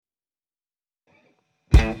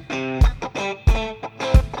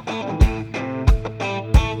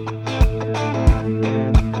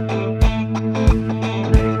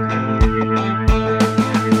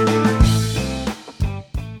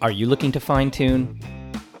you looking to fine-tune?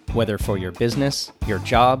 Whether for your business, your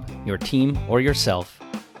job, your team, or yourself,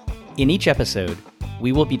 in each episode,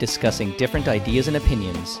 we will be discussing different ideas and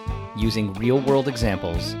opinions using real-world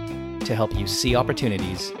examples to help you see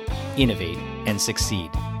opportunities, innovate, and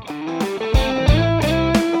succeed.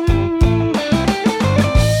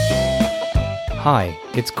 Hi,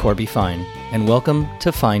 it's Corby Fine, and welcome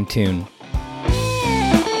to Fine Tune.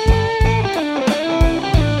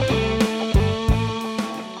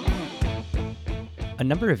 A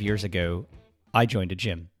number of years ago, I joined a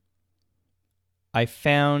gym. I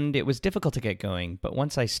found it was difficult to get going, but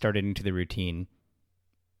once I started into the routine,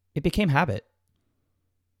 it became habit.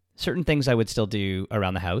 Certain things I would still do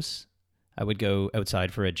around the house. I would go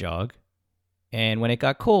outside for a jog. And when it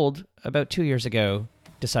got cold, about 2 years ago,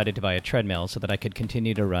 decided to buy a treadmill so that I could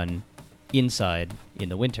continue to run inside in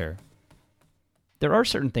the winter. There are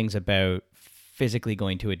certain things about physically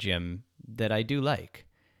going to a gym that I do like.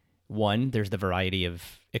 One, there's the variety of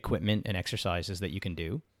equipment and exercises that you can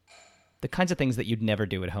do. The kinds of things that you'd never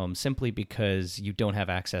do at home simply because you don't have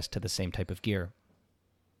access to the same type of gear.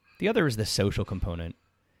 The other is the social component.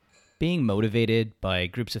 Being motivated by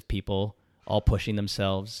groups of people all pushing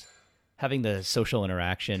themselves, having the social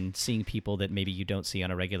interaction, seeing people that maybe you don't see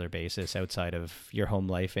on a regular basis outside of your home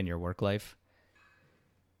life and your work life.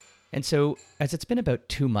 And so, as it's been about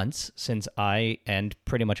 2 months since I and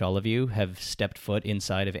pretty much all of you have stepped foot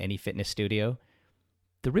inside of any fitness studio,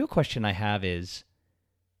 the real question I have is,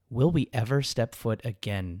 will we ever step foot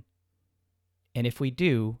again? And if we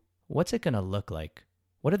do, what's it going to look like?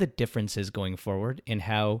 What are the differences going forward in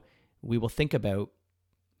how we will think about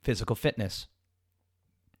physical fitness?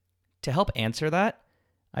 To help answer that,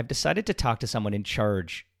 I've decided to talk to someone in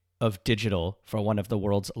charge of digital for one of the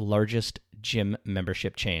world's largest gym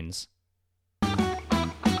membership chains.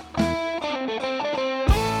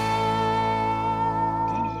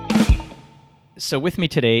 So with me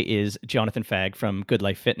today is Jonathan Fagg from Good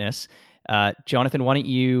Life Fitness. Jonathan, why don't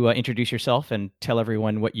you introduce yourself and tell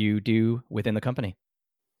everyone what you do within the company?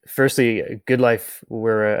 Firstly, Good Life,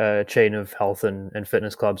 we're a chain of health and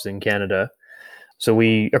fitness clubs in Canada. So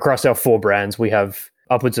across our 4 brands, we have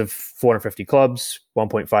upwards of 450 clubs,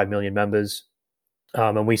 1.5 million members,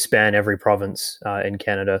 and we span every province in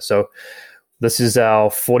Canada. So this is our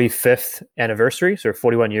 45th anniversary, so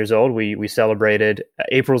 41 years old. We celebrated,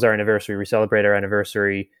 April's our anniversary. We celebrate our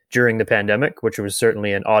anniversary during the pandemic, which was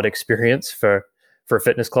certainly an odd experience for a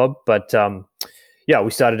fitness club. But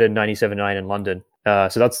we started in 97.9 in London.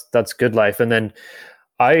 So that's Good Life. And then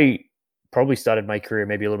I probably started my career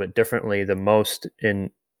maybe a little bit differently than most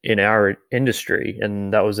in our industry,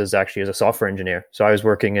 and that was as a software engineer. So I was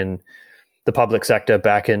working in the public sector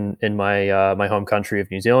back in my my home country of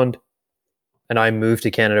New Zealand, and I moved to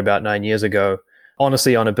Canada about 9 years ago.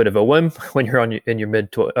 Honestly, on a bit of a whim. When you're in your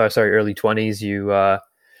early 20s,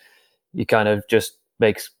 you kind of just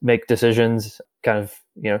make decisions, kind of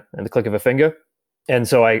in the click of a finger. And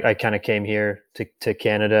so I kind of came here to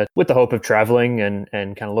Canada with the hope of traveling and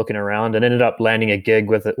kind of looking around, and ended up landing a gig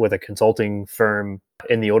with a consulting firm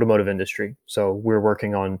in the automotive industry. So we're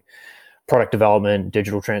working on product development,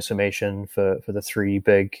 digital transformation for the 3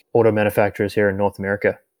 big auto manufacturers here in North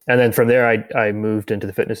America. And then from there, I moved into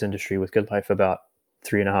the fitness industry with Good Life about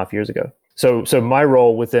 3.5 years ago. So my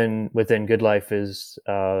role within Good Life is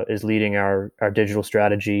leading our digital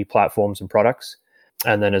strategy, platforms, and products.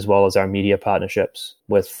 And then as well as our media partnerships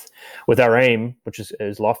with our aim, which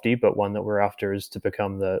is lofty, but one that we're after, is to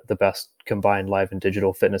become the best combined live and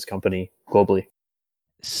digital fitness company globally.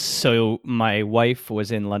 So my wife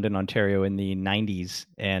was in London, Ontario in the 90s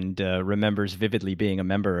and remembers vividly being a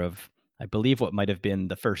member of, I believe, what might have been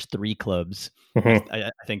the first 3 clubs. Mm-hmm.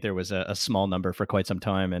 I think there was a small number for quite some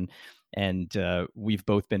time, and we've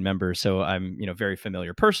both been members. So I'm very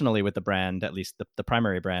familiar personally with the brand, at least the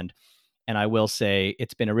primary brand. And I will say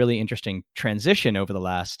it's been a really interesting transition over the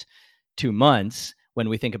last 2 months when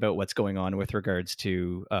we think about what's going on with regards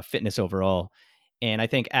to fitness overall. And I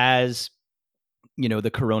think as,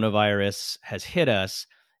 the coronavirus has hit us,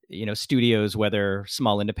 studios, whether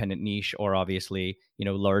small independent niche or obviously,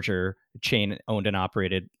 larger chain owned and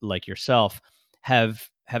operated like yourself, have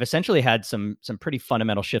essentially had some pretty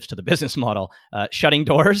fundamental shifts to the business model, shutting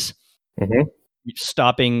doors. Mm-hmm.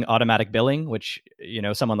 Stopping automatic billing, which,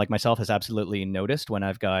 someone like myself has absolutely noticed when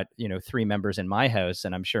I've got, 3 members in my house,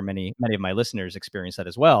 and I'm sure many of my listeners experience that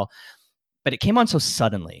as well. But it came on so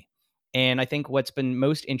suddenly. And I think what's been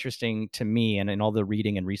most interesting to me, and in all the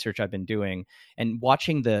reading and research I've been doing and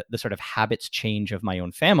watching the sort of habits change of my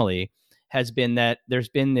own family, has been that there's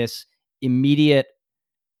been this immediate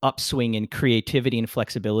upswing in creativity and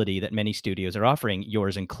flexibility that many studios are offering,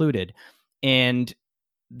 yours included. And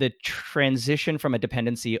the transition from a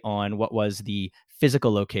dependency on what was the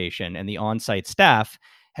physical location and the on-site staff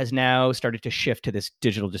has now started to shift to this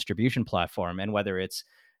digital distribution platform. And whether it's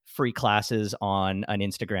free classes on an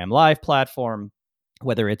Instagram Live platform,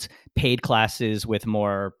 whether it's paid classes with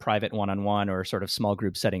more private one-on-one or sort of small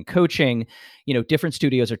group setting coaching, different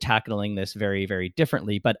studios are tackling this very, very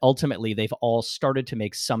differently. But ultimately, they've all started to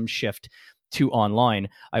make some shift to online.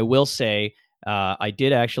 I will say, I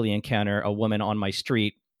did actually encounter a woman on my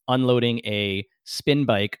street unloading a spin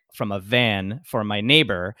bike from a van for my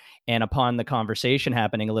neighbor. And upon the conversation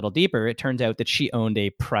happening a little deeper, it turns out that she owned a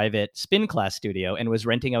private spin class studio and was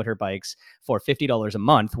renting out her bikes for $50 a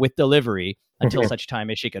month with delivery until such time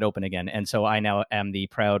as she could open again. And so I now am the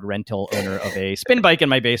proud rental owner of a spin bike in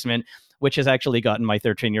my basement, which has actually gotten my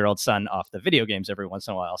 13-year-old son off the video games every once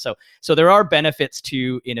in a while. So there are benefits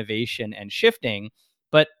to innovation and shifting.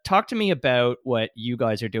 But talk to me about what you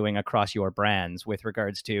guys are doing across your brands with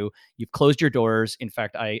regards to, you've closed your doors. In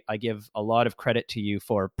fact, I give a lot of credit to you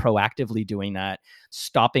for proactively doing that,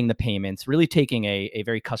 stopping the payments, really taking a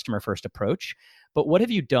very customer first approach. But what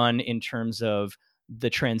have you done in terms of the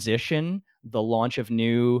transition, the launch of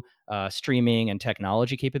new streaming and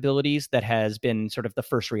technology capabilities that has been sort of the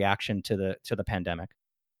first reaction to the pandemic?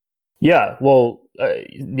 Yeah, well,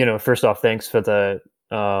 first off, thanks for the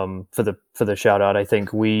shout out. I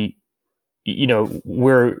think we're in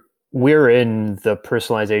the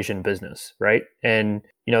personalization business, right? And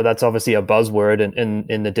that's obviously a buzzword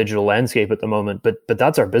in the digital landscape at the moment, but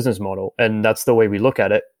that's our business model, and that's the way we look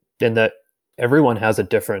at it. In that everyone has a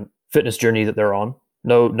different fitness journey that they're on.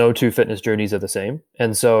 No two fitness journeys are the same,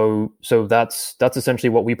 and so that's essentially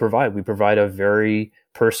what we provide. We provide a very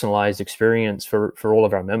personalized experience for all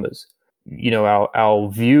of our members.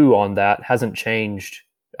 Our view on that hasn't changed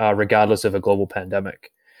regardless of a global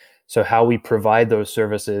pandemic. So how we provide those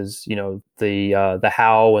services, the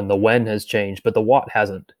how and the when has changed, but the what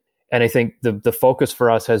hasn't. And I think the focus for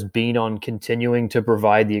us has been on continuing to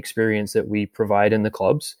provide the experience that we provide in the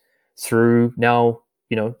clubs through now,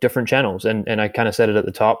 different channels. And I kind of said it at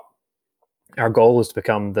the top, our goal is to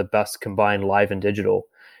become the best combined live and digital.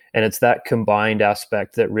 And it's that combined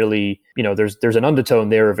aspect that really, there's an undertone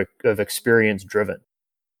there of experience driven.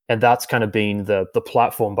 And that's kind of been the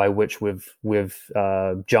platform by which we've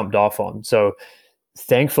jumped off on. So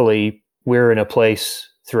thankfully, we're in a place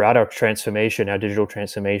throughout our transformation, our digital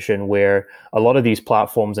transformation, where a lot of these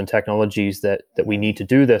platforms and technologies that we need to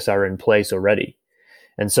do this are in place already.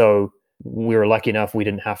 And so we were lucky enough we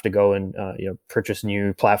didn't have to go and purchase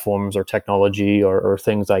new platforms or technology or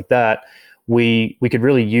things like that. We could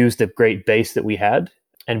really use the great base that we had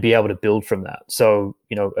and be able to build from that. So,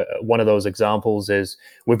 one of those examples is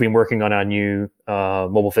we've been working on our new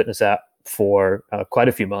mobile fitness app for quite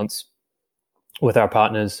a few months with our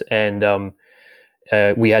partners, and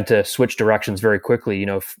we had to switch directions very quickly.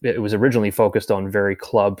 It was originally focused on very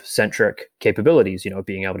club-centric capabilities,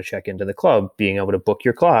 being able to check into the club, being able to book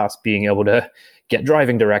your class, being able to get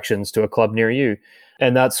driving directions to a club near you.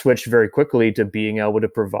 And that switched very quickly to being able to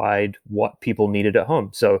provide what people needed at home.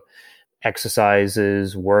 So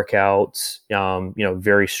exercises, workouts,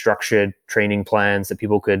 very structured training plans that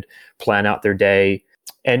people could plan out their day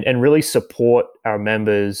and really support our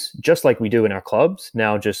members just like we do in our clubs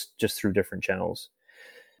now, just through different channels.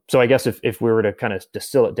 So I guess if we were to kind of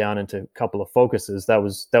distill it down into a couple of focuses, that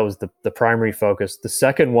was the primary focus. The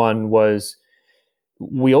second one was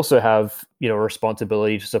we also have, a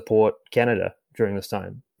responsibility to support Canada during this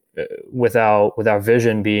time, with our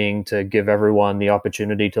vision being to give everyone the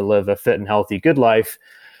opportunity to live a fit and healthy, good life.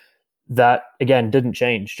 That again didn't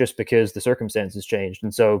change just because the circumstances changed.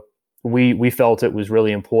 And so we felt it was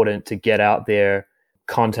really important to get out there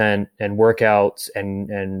content and workouts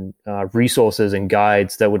and resources and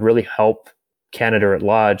guides that would really help Canada at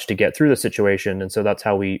large to get through the situation. And so that's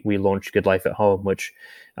how we launched Good Life at Home, which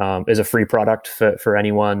is a free product for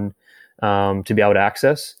anyone to be able to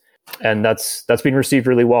access. And that's been received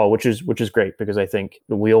really well, which is great, because I think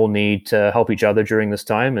we all need to help each other during this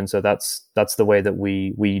time. And so that's the way that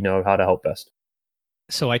we know how to help best.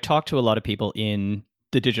 So I talk to a lot of people in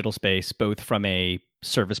the digital space, both from a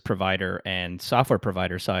service provider and software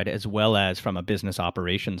provider side, as well as from a business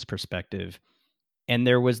operations perspective. And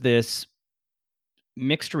there was this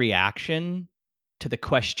mixed reaction to the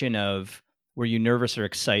question of, were you nervous or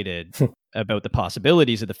excited about the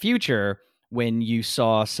possibilities of the future when you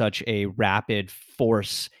saw such a rapid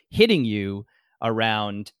force hitting you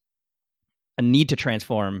around a need to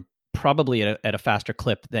transform, probably at a faster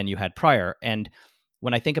clip than you had prior? And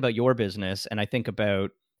when I think about your business, and I think about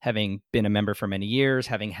having been a member for many years,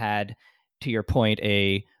 having had, to your point,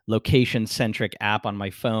 a location-centric app on my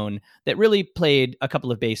phone that really played a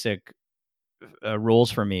couple of basic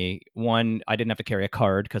rules for me. One, I didn't have to carry a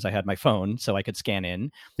card because I had my phone, so I could scan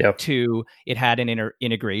in. Yep. Two, it had an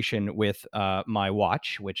integration with my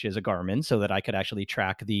watch, which is a Garmin, so that I could actually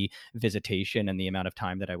track the visitation and the amount of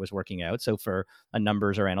time that I was working out. So for a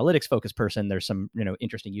numbers or analytics focused person, there's some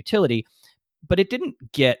interesting utility, but it didn't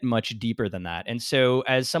get much deeper than that. And so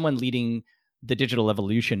as someone leading the digital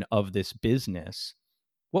evolution of this business,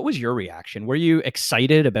 what was your reaction? Were you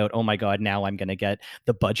excited about, oh my God, now I'm going to get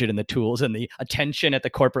the budget and the tools and the attention at the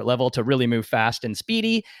corporate level to really move fast and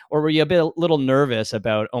speedy? Or were you little nervous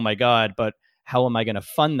about, oh my God, but how am I going to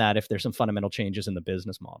fund that if there's some fundamental changes in the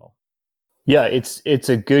business model? Yeah, it's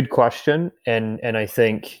a good question. And I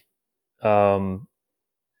think, I'll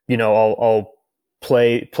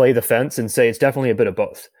play the fence and say it's definitely a bit of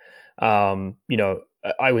both.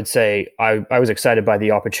 I would say I was excited by the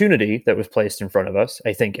opportunity that was placed in front of us.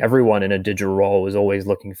 I think everyone in a digital role is always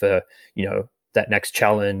looking for, that next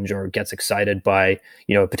challenge, or gets excited by,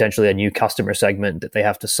 potentially a new customer segment that they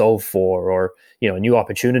have to solve for, or, a new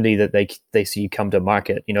opportunity that they see come to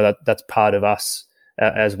market. That's part of us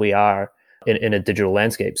as we are in a digital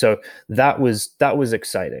landscape. So that was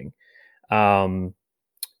exciting.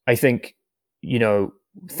 I think,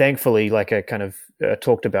 thankfully, like I kind of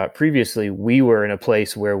talked about previously, we were in a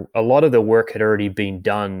place where a lot of the work had already been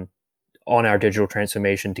done on our digital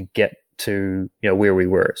transformation to get to where we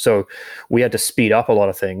were. So we had to speed up a lot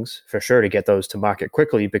of things for sure to get those to market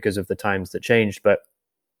quickly because of the times that changed. But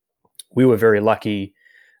we were very lucky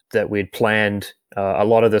that we'd planned a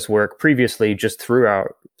lot of this work previously, just through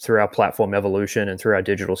our platform evolution and through our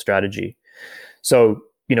digital strategy. So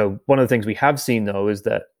one of the things we have seen though is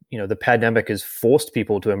that the pandemic has forced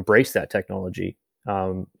people to embrace that technology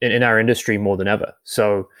in our industry more than ever.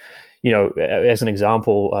 So, as an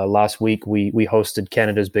example, last week we hosted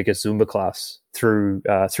Canada's biggest Zumba class through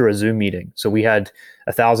a Zoom meeting. So we had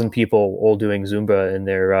 1,000 people all doing Zumba in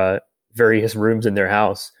their various rooms in their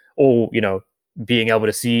house, all being able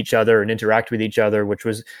to see each other and interact with each other, which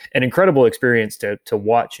was an incredible experience to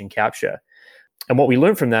watch and capture. And what we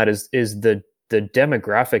learned from that is the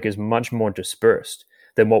demographic is much more dispersed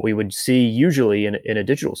than what we would see usually in a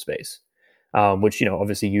digital space, which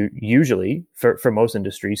obviously usually for most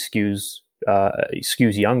industries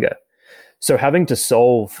skews younger. So having to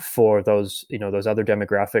solve for those those other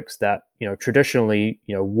demographics that traditionally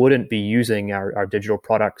wouldn't be using our digital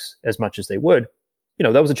products as much as they would,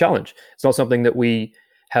 that was a challenge. It's not something that we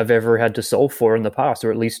have ever had to solve for in the past,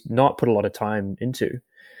 or at least not put a lot of time into.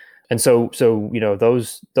 And so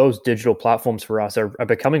those digital platforms for us are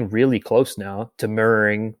becoming really close now to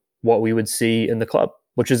mirroring what we would see in the club,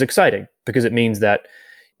 which is exciting because it means that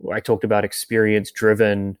I talked about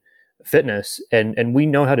experience-driven fitness, and we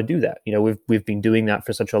know how to do that. We've been doing that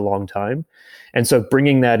for such a long time, and so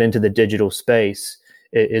bringing that into the digital space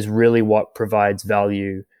is really what provides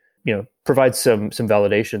value. Provides some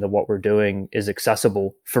validation that what we're doing is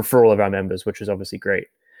accessible for all of our members, which is obviously great.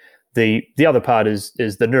 The other part is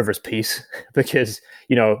the nervous piece because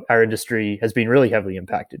our industry has been really heavily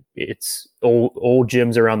impacted. It's all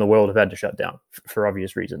gyms around the world have had to shut down for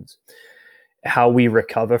obvious reasons. How we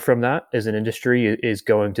recover from that as an industry is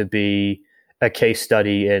going to be a case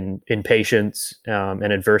study in patience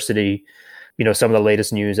and adversity. Some of the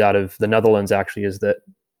latest news out of the Netherlands actually is that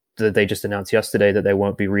they just announced yesterday that they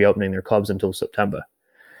won't be reopening their clubs until September.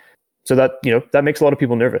 So that makes a lot of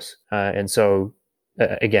people nervous, and so.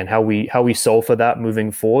 Again, how we solve for that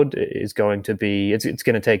moving forward is going to be it's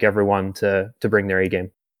going to take everyone to bring their A game.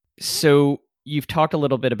 So you've talked a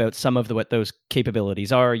little bit about some of what those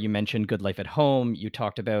capabilities are. You mentioned Good Life at Home. You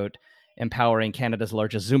talked about empowering Canada's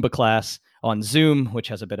largest Zumba class on Zoom, which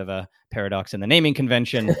has a bit of a paradox in the naming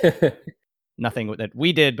convention. Nothing that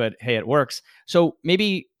we did, but hey, it works. So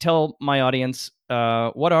maybe tell my audience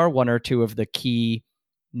what are one or two of the key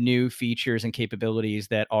new features and capabilities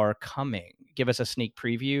that are coming. Give us a sneak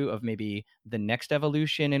preview of maybe the next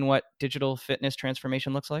evolution in what digital fitness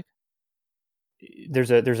transformation looks like.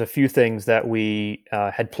 There's a few things that we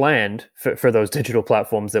had planned for those digital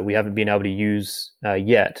platforms that we haven't been able to use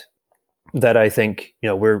yet, that I think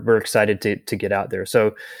we're excited to get out there.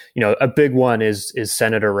 So a big one is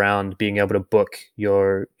centered around being able to book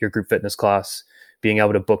your group fitness class, being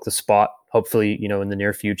able to book the spot. Hopefully in the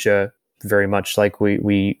near future. Very much like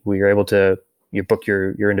we are able to book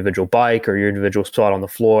your individual bike or your individual spot on the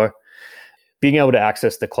floor, being able to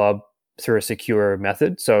access the club through a secure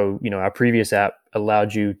method. So our previous app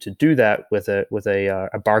allowed you to do that with a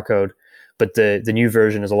barcode, but the new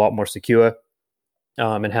version is a lot more secure.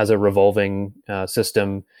 and has a revolving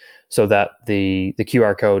system so that the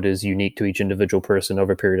QR code is unique to each individual person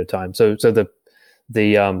over a period of time. So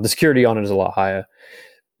the security on it is a lot higher.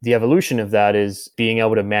 The evolution of that is being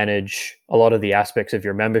able to manage a lot of the aspects of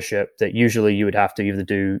your membership that usually you would have to either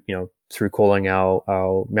do, through calling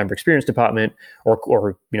our member experience department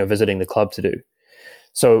or visiting the club to do.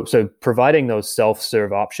 So providing those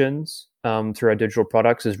self-serve options through our digital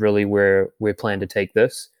products is really where we plan to take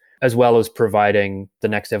this, as well as providing the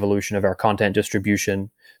next evolution of our content distribution.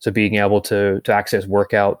 So being able to access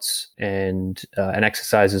workouts and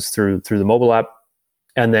exercises through the mobile app.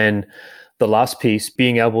 And then the last piece,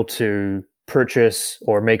 being able to purchase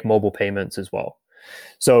or make mobile payments as well.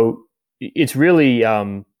 So it's really,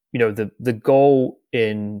 the goal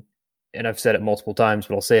in, and I've said it multiple times,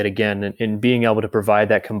 but I'll say it again, in being able to provide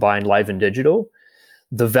that combined live and digital,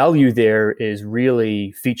 the value there is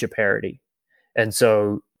really feature parity. And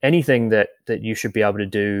so anything that you should be able to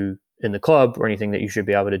do in the club, or anything that you should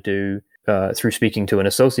be able to do through speaking to an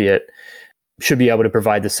associate, should be able to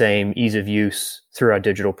provide the same ease of use through our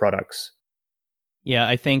digital products. Yeah,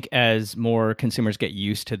 I think as more consumers get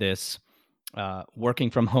used to this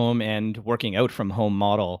working from home and working out from home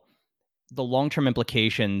model, the long-term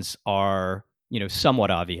implications are,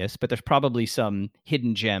 somewhat obvious, but there's probably some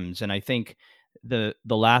hidden gems. And I think the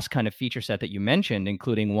last kind of feature set that you mentioned,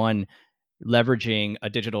 including one, leveraging a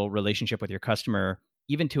digital relationship with your customer,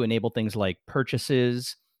 even to enable things like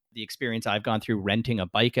purchases, the experience I've gone through renting a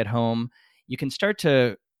bike at home, you can start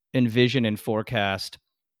to envision and forecast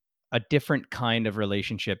a different kind of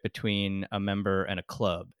relationship between a member and a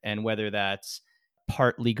club. And whether that's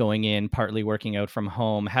partly going in, partly working out from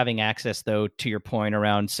home, having access, though, to your point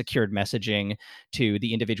around secured messaging to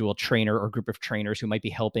the individual trainer or group of trainers who might be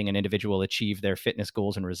helping an individual achieve their fitness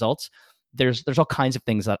goals and results. There's all kinds of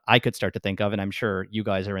things that I could start to think of, and I'm sure you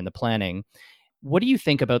guys are in the planning. What do you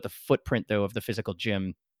think about the footprint, though, of the physical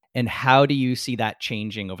gym? And how do you see that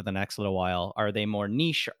changing over the next little while? Are they more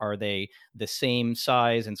niche? Are they the same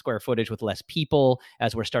size and square footage with less people,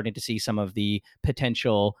 as we're starting to see some of the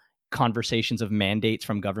potential conversations of mandates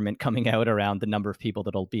from government coming out around the number of people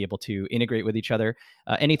that'll be able to integrate with each other?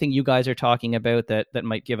 Anything you guys are talking about that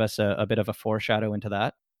might give us a bit of a foreshadow into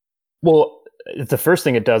that? Well, the first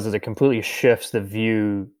thing it does is it completely shifts the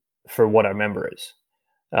view for what our member is.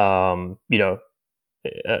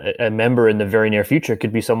 A member in the very near future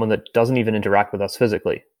could be someone that doesn't even interact with us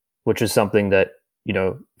physically, which is something that,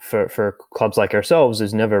 for clubs like ourselves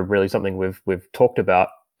is never really something we've talked about,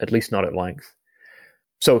 at least not at length.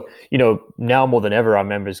 So, now more than ever, our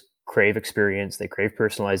members crave experience, they crave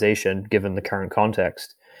personalization given the current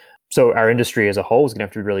context. So our industry as a whole is going to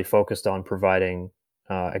have to be really focused on providing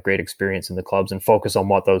a great experience in the clubs and focus on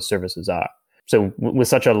what those services are. So with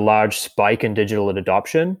such a large spike in digital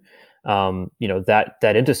adoption,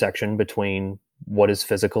 that intersection between what is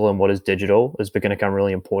physical and what is digital is going to become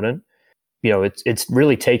really important. It's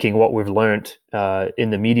really taking what we've learned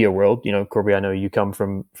in the media world. Corby, I know you come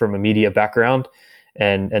from a media background,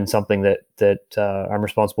 and something that I'm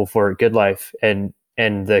responsible for at Good Life, and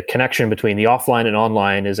the connection between the offline and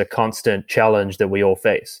online is a constant challenge that we all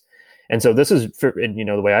face. And so this is,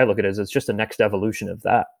 the way I look at it is it's just the next evolution of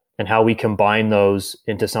that, and how we combine those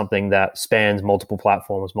into something that spans multiple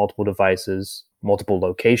platforms, multiple devices, multiple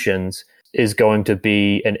locations is going to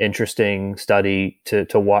be an interesting study to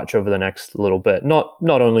watch over the next little bit. Not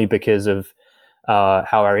only because of how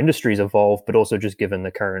our industry's evolved, but also just given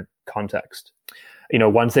the current context.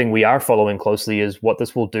 One thing we are following closely is what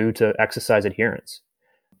this will do to exercise adherence.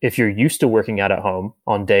 If you're used to working out at home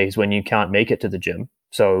on days when you can't make it to the gym,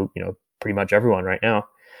 so, pretty much everyone right now,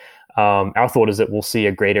 our thought is that we'll see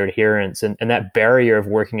a greater adherence, and that barrier of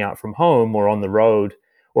working out from home or on the road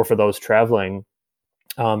or for those traveling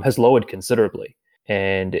has lowered considerably.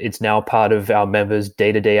 And it's now part of our members'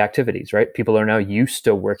 day-to-day activities, right? People are now used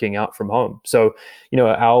to working out from home. So,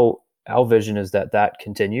 our vision is that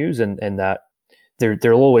continues, and that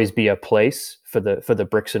there'll always be a place for the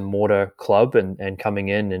bricks and mortar club and coming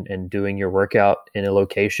in and doing your workout in a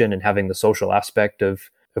location and having the social aspect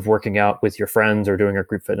of working out with your friends or doing a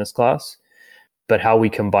group fitness class. But how we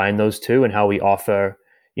combine those two and how we offer,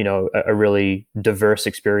 a really diverse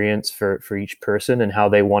experience for each person and how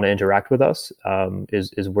they want to interact with us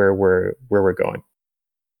is where we're going.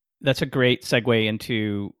 That's a great segue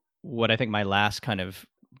into what I think my last kind of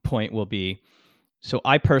point will be. So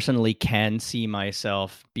I personally can see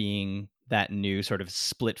myself being that new sort of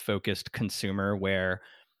split-focused consumer where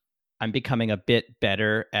I'm becoming a bit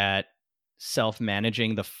better at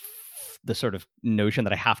self-managing the the sort of notion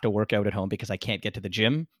that I have to work out at home because I can't get to the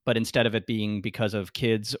gym. But instead of it being because of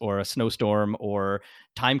kids or a snowstorm or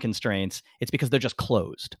time constraints, it's because they're just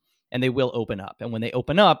closed and they will open up. And when they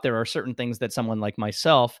open up, there are certain things that someone like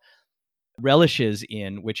myself relishes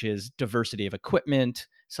in, which is diversity of equipment,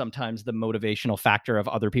 sometimes the motivational factor of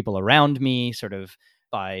other people around me, sort of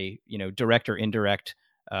by, direct or indirect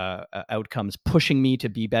outcomes pushing me to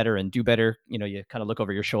be better and do better. You kind of look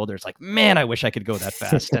over your shoulder. It's like, man, I wish I could go that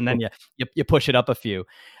fast. And then you push it up a few.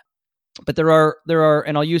 But there are,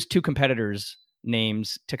 and I'll use two competitors'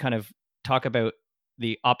 names to kind of talk about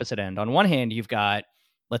the opposite end. On one hand, you've got,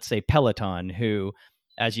 let's say, Peloton, who,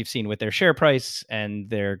 as you've seen with their share price and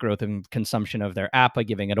their growth and consumption of their app by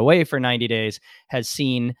giving it away for 90 days, has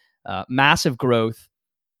seen massive growth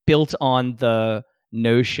built on the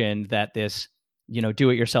notion that this,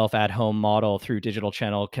 do-it-yourself at-home model through digital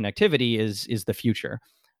channel connectivity is the future.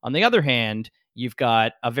 On the other hand, you've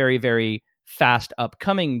got a very, very fast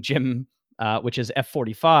upcoming gym, which is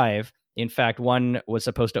F45. In fact, one was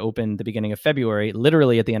supposed to open the beginning of February,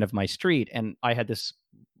 literally at the end of my street, and I had this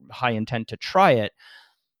high intent to try it.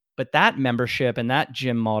 But that membership and that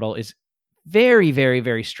gym model is very, very,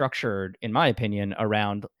 very structured, in my opinion,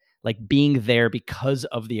 around like being there because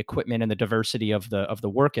of the equipment and the diversity of the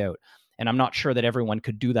workout. And I'm not sure that everyone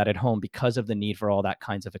could do that at home because of the need for all that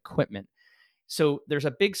kinds of equipment. So there's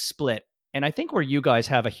a big split. And I think where you guys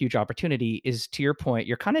have a huge opportunity is, to your point,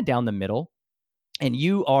 you're kind of down the middle. And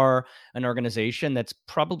you are an organization that's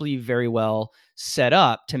probably very well set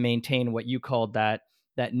up to maintain what you called that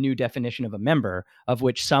new definition of a member, of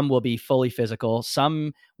which some will be fully physical,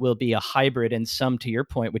 some will be a hybrid, and some, to your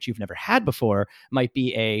point, which you've never had before, might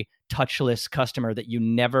be a touchless customer that you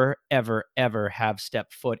never, ever, ever have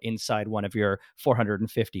stepped foot inside one of your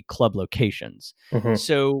 450 club locations. Mm-hmm.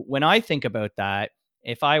 So when I think about that,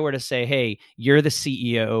 if I were to say, hey, you're the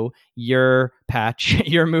CEO, you're Patch,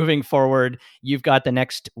 you're moving forward, you've got the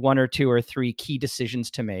next 1 or 2 or 3 key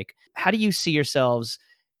decisions to make, how do you see yourselves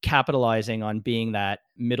capitalizing on being that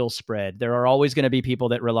middle spread? There are always going to be people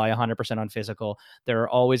that rely 100% on physical. There are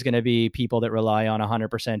always going to be people that rely on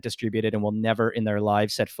 100% distributed and will never in their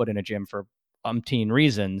lives set foot in a gym for umpteen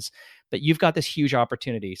reasons. But you've got this huge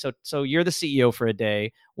opportunity. So you're the CEO for a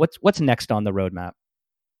day. What's next on the roadmap?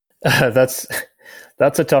 That's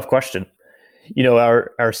a tough question.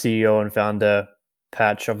 Our CEO and founder,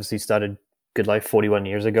 Patch, obviously started Good Life 41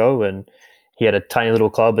 years ago, and he had a tiny little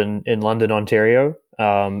club in London, Ontario,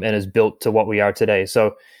 and has built to what we are today.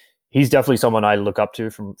 So he's definitely someone I look up to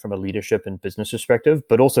from a leadership and business perspective,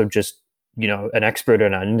 but also just, an expert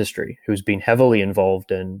in our industry who's been heavily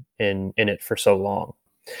involved in it for so long.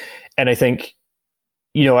 And I think,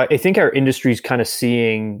 I think our industry is kind of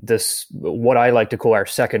seeing this, what I like to call our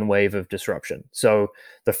second wave of disruption. So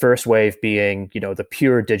the first wave being, the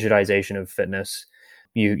pure digitization of fitness.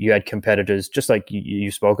 You had competitors, just like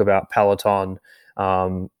you spoke about, Peloton,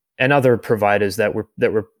 and other providers that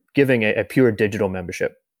were giving a pure digital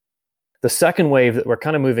membership. The second wave that we're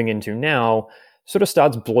kind of moving into now sort of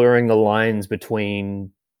starts blurring the lines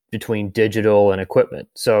between digital and equipment.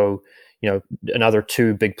 So, another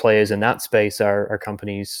 2 big players in that space are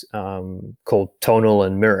companies called Tonal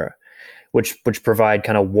and Mirror, which provide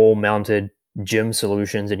kind of wall-mounted gym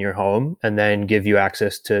solutions in your home and then give you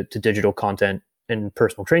access to digital content and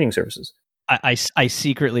personal training services. I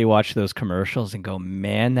secretly watch those commercials and go,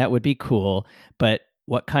 man, that would be cool. But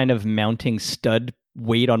what kind of mounting stud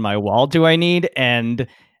weight on my wall do I need? And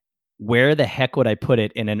where the heck would I put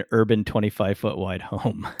it in an urban 25-foot wide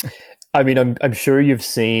home? I mean, I'm sure you've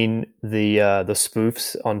seen the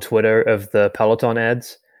spoofs on Twitter of the Peloton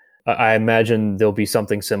ads. I imagine there'll be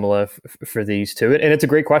something similar for these too. And it's a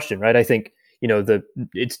great question, right? I think,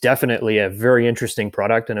 it's definitely a very interesting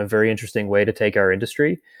product and a very interesting way to take our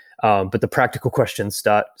industry. But the practical questions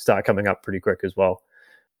start coming up pretty quick as well.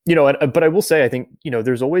 But I will say, I think,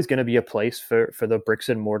 there's always going to be a place for the bricks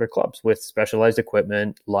and mortar clubs with specialized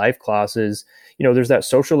equipment, live classes. There's that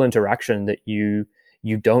social interaction that you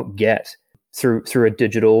don't get through a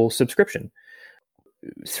digital subscription.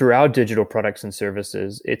 Through our digital products and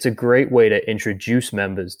services, it's a great way to introduce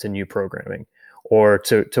members to new programming, or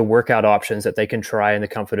to work out options that they can try in the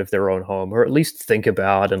comfort of their own home, or at least think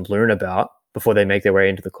about and learn about before they make their way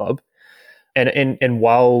into the club. And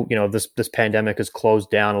while this pandemic has closed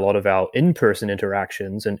down a lot of our in-person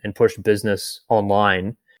interactions and pushed business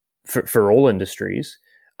online for all industries,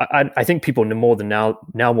 I think people more than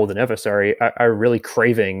ever, are really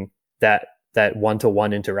craving that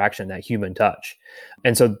one-to-one interaction, that human touch.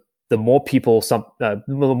 And so the more people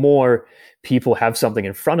have something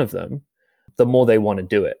in front of them, the more they want to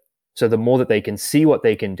do it. So the more that they can see what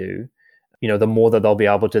they can do, the more that they'll be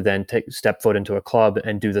able to then step foot into a club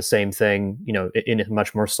and do the same thing, in a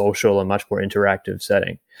much more social and much more interactive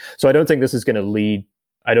setting. So I don't think this is going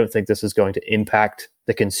to impact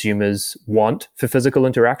the consumer's want for physical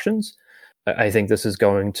interactions. I think this is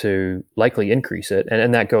going to likely increase it.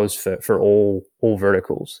 And that goes for all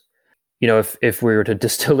verticals. If we were to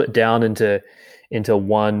distill it down into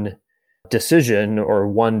one decision or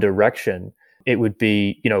one direction, it would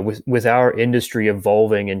be, with our industry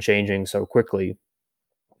evolving and changing so quickly,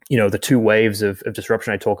 the two waves of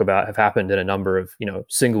disruption I talk about have happened in a number of,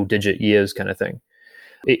 single digit years kind of thing.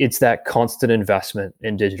 It's that constant investment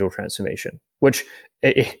in digital transformation, which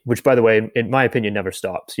by the way, in my opinion, never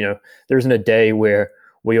stops. There isn't a day where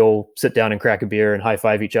we all sit down and crack a beer and high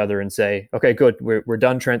five each other and say, okay, good, we're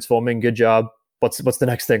done transforming. Good job. What's the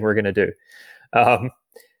next thing we're going to do?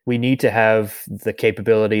 We need to have the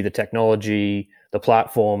capability, the technology, the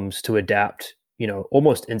platforms to adapt,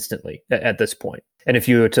 almost instantly at this point. And if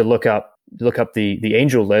you were to look up the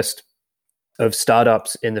angel list of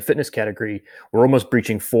startups in the fitness category, we're almost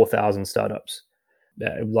breaching 4,000 startups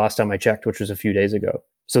last time I checked, which was a few days ago.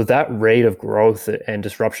 So that rate of growth and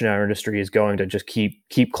disruption in our industry is going to just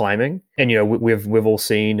keep climbing. And we've all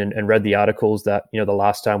seen and read the articles that the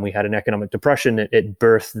last time we had an economic depression, it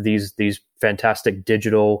birthed these fantastic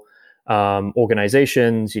digital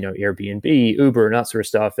organizations, Airbnb, Uber, and that sort of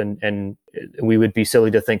stuff. And we would be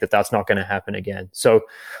silly to think that that's not going to happen again. So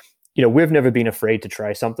we've never been afraid to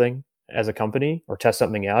try something as a company or test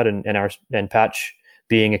something out. And Patch,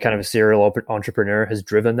 being a kind of a serial entrepreneur, has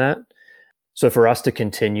driven that. So for us to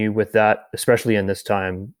continue with that, especially in this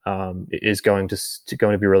time, is going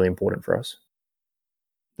to be really important for us.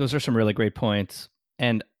 Those are some really great points.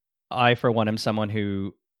 And I, for one, am someone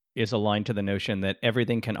who is aligned to the notion that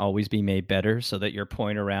everything can always be made better, so that your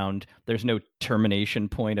point around there's no termination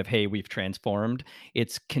point of, hey, we've transformed.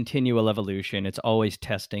 It's continual evolution. It's always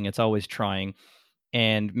testing. It's always trying.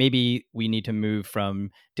 And maybe we need to move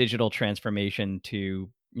from digital transformation to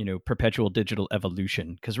perpetual digital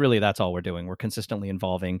evolution, because really that's all we're doing. We're consistently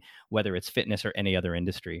evolving, whether it's fitness or any other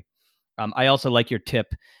industry. I also like your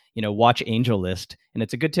tip, watch AngelList. And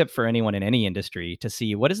it's a good tip for anyone in any industry to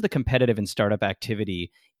see what is the competitive and startup activity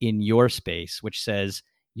in your space, which says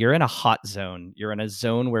you're in a hot zone. You're in a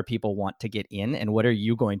zone where people want to get in. And what are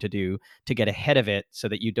you going to do to get ahead of it so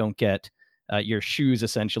that you don't get your shoes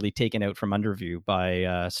essentially taken out from under you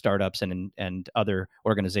by startups and other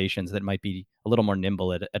organizations that might be a little more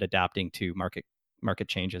nimble at adapting to market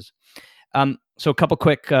changes. So a couple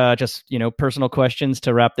quick, personal questions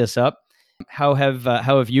to wrap this up. How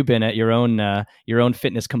have you been at your own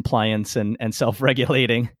fitness compliance and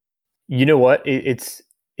self-regulating? You know what? It's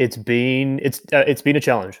been a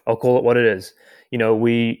challenge. I'll call it what it is.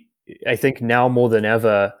 I think now more than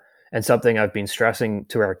ever, and something I've been stressing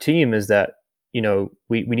to our team is that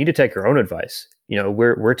we need to take our own advice.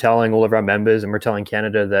 We're telling all of our members, and we're telling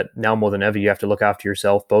Canada, that now more than ever you have to look after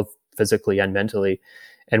yourself, both physically and mentally,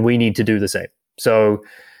 and we need to do the same. So,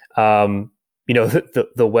 the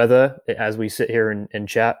weather, as we sit here and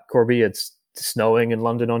chat, Corby, it's snowing in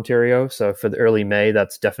London, Ontario. So for the early May,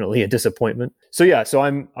 that's definitely a disappointment. So yeah, so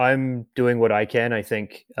I'm doing what I can. I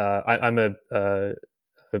think I'm a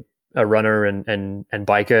runner and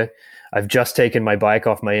biker. I've just taken my bike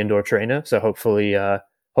off my indoor trainer, so hopefully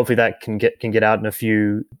that can get out in a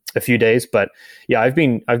few days. But yeah, I've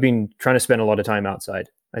been trying to spend a lot of time outside.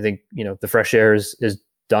 I think the fresh air is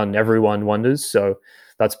done everyone wonders. So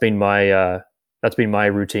that's been my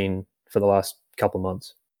routine for the last couple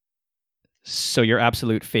months. So your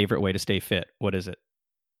absolute favorite way to stay fit, what is it?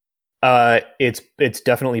 It's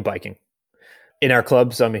definitely biking. In our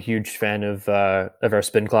clubs, I'm a huge fan of our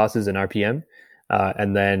spin classes and RPM,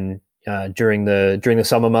 and then during the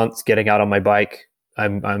summer months, getting out on my bike.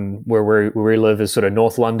 I'm where we live is sort of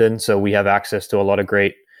North London, so we have access to a lot of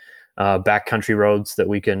great backcountry roads that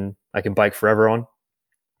I can bike forever on.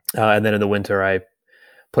 And then in the winter, I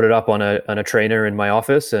put it up on a trainer in my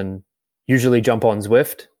office, and usually jump on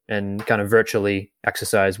Zwift and kind of virtually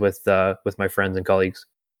exercise with my friends and colleagues.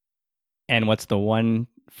 And what's the one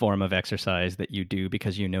form of exercise that you do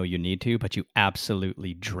because you know you need to, but you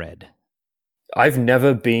absolutely dread? I've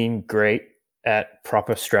never been great at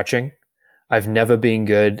proper stretching. I've never been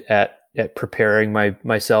good at preparing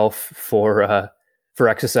myself for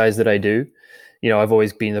exercise that I do. I've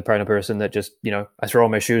always been the kind of person that just, I throw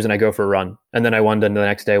on my shoes and I go for a run. And then I wonder the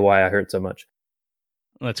next day why I hurt so much.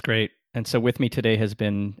 That's great. And so with me today has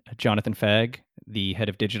been Jonathan Fagg, the head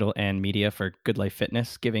of digital and media for Good Life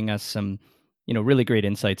Fitness, giving us some, really great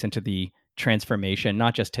insights into the transformation,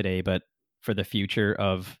 not just today, but for the future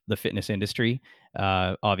of the fitness industry.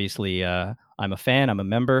 Obviously, I'm a fan, I'm a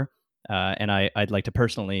member. And I'd like to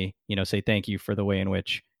personally, say thank you for the way in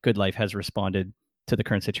which Good Life has responded to the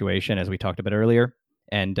current situation, as we talked about earlier.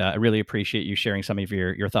 And I really appreciate you sharing some of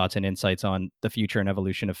your thoughts and insights on the future and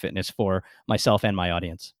evolution of fitness for myself and my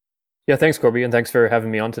audience. Yeah, thanks, Corby, and thanks for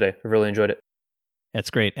having me on today. I really enjoyed it. That's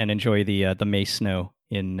great, and enjoy the Mace snow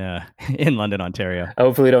in London, Ontario.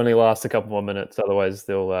 Hopefully, it only lasts a couple more minutes. Otherwise,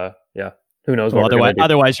 they'll who knows what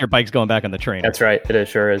otherwise your bike's going back on the train. That's right. It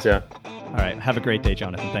sure is. Yeah. All right. Have a great day,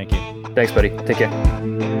 Jonathan. Thank you. Thanks, buddy. Take care.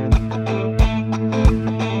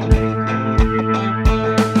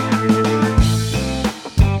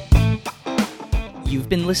 You've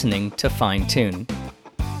been listening to Fine Tune.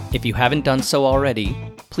 If you haven't done so already,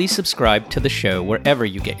 please subscribe to the show wherever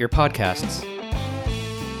you get your podcasts.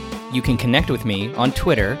 You can connect with me on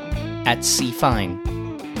Twitter @CFine,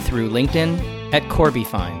 through LinkedIn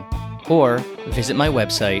 @CorbyFine, or visit my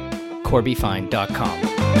website, corbyfine.com.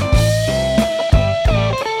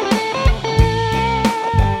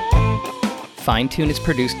 Fine Tune is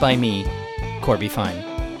produced by me, Corby Fine.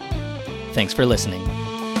 Thanks for listening.